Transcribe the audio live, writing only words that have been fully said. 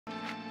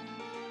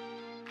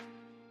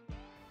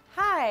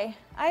Hi,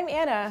 I'm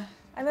Anna.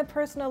 I'm a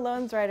personal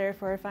loans writer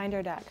for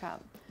Finder.com.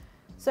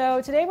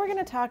 So today we're going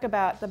to talk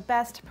about the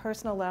best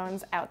personal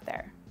loans out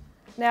there.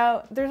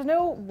 Now, there's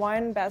no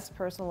one best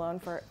personal loan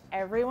for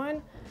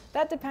everyone.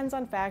 That depends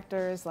on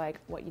factors like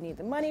what you need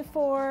the money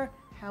for,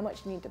 how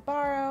much you need to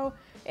borrow,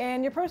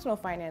 and your personal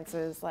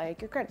finances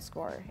like your credit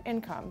score,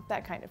 income,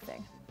 that kind of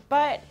thing.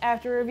 But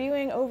after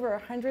reviewing over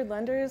 100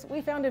 lenders,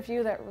 we found a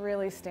few that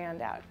really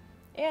stand out,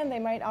 and they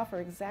might offer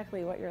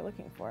exactly what you're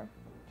looking for.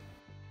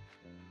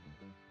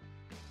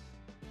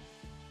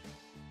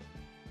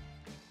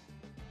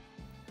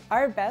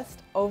 Our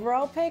best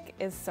overall pick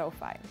is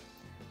SoFi.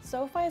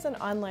 SoFi is an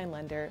online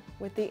lender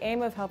with the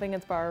aim of helping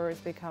its borrowers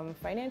become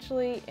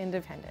financially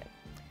independent.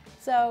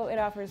 So it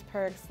offers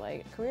perks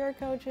like career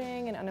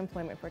coaching and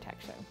unemployment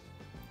protection.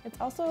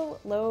 It's also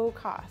low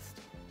cost.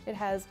 It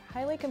has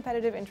highly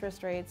competitive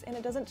interest rates and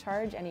it doesn't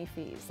charge any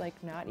fees, like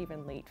not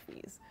even late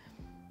fees.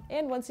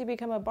 And once you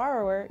become a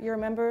borrower, you're a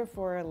member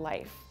for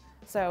life.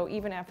 So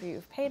even after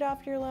you've paid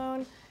off your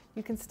loan,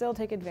 you can still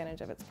take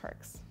advantage of its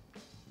perks.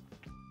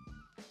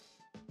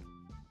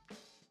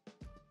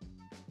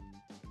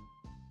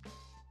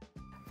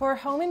 For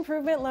home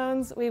improvement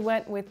loans, we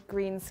went with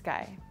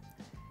GreenSky.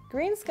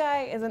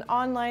 GreenSky is an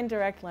online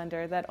direct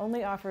lender that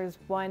only offers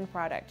one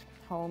product,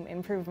 home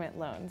improvement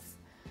loans.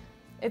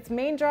 Its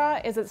main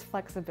draw is its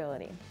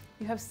flexibility.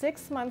 You have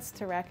 6 months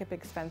to rack up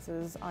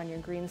expenses on your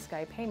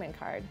GreenSky payment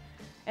card,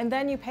 and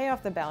then you pay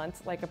off the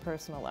balance like a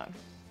personal loan.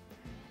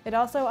 It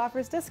also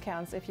offers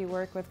discounts if you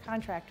work with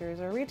contractors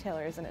or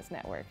retailers in its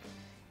network,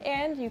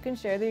 and you can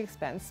share the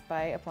expense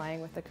by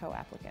applying with the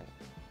co-applicant.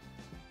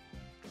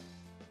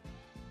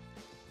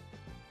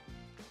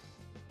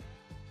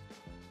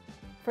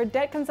 For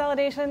debt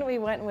consolidation, we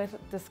went with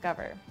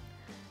Discover.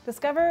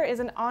 Discover is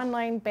an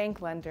online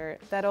bank lender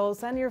that'll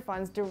send your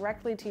funds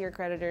directly to your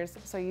creditors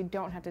so you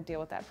don't have to deal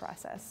with that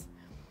process.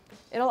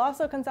 It'll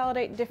also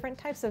consolidate different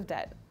types of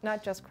debt,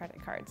 not just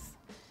credit cards.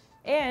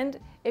 And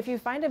if you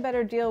find a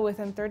better deal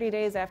within 30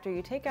 days after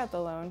you take out the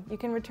loan, you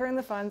can return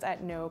the funds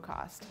at no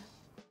cost.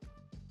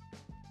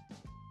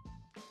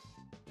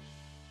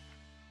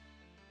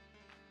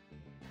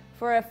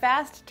 For a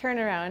fast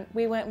turnaround,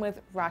 we went with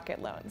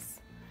Rocket Loans.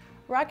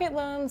 Rocket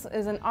Loans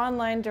is an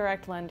online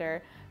direct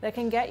lender that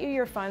can get you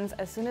your funds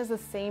as soon as the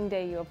same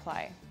day you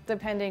apply,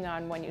 depending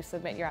on when you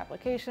submit your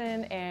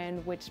application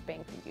and which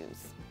bank you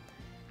use.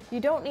 You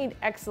don't need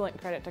excellent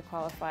credit to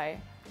qualify.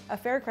 A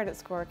fair credit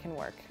score can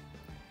work.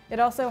 It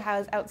also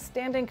has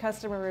outstanding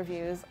customer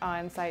reviews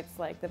on sites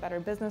like the Better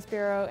Business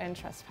Bureau and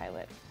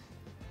Trustpilot.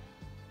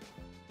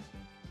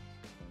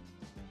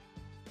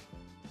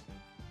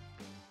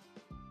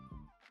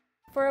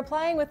 For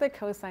applying with a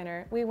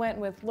cosigner, we went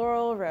with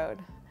Laurel Road.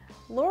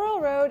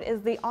 Laurel Road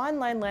is the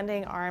online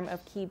lending arm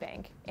of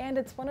KeyBank, and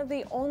it's one of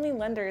the only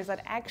lenders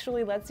that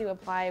actually lets you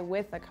apply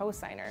with a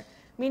cosigner,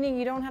 meaning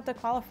you don't have to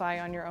qualify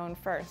on your own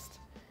first.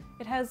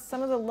 It has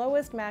some of the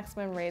lowest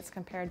maximum rates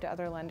compared to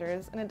other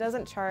lenders, and it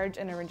doesn't charge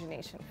an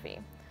origination fee.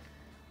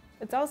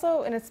 It's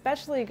also an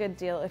especially good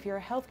deal if you're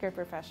a healthcare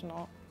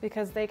professional,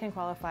 because they can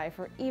qualify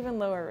for even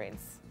lower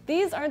rates.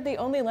 These aren't the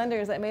only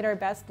lenders that made our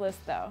best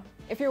list though.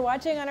 If you're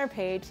watching on our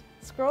page,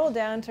 scroll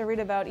down to read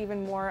about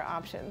even more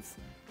options.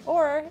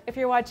 Or, if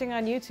you're watching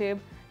on YouTube,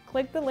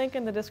 click the link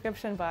in the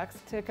description box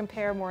to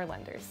compare more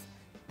lenders.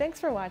 Thanks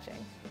for watching.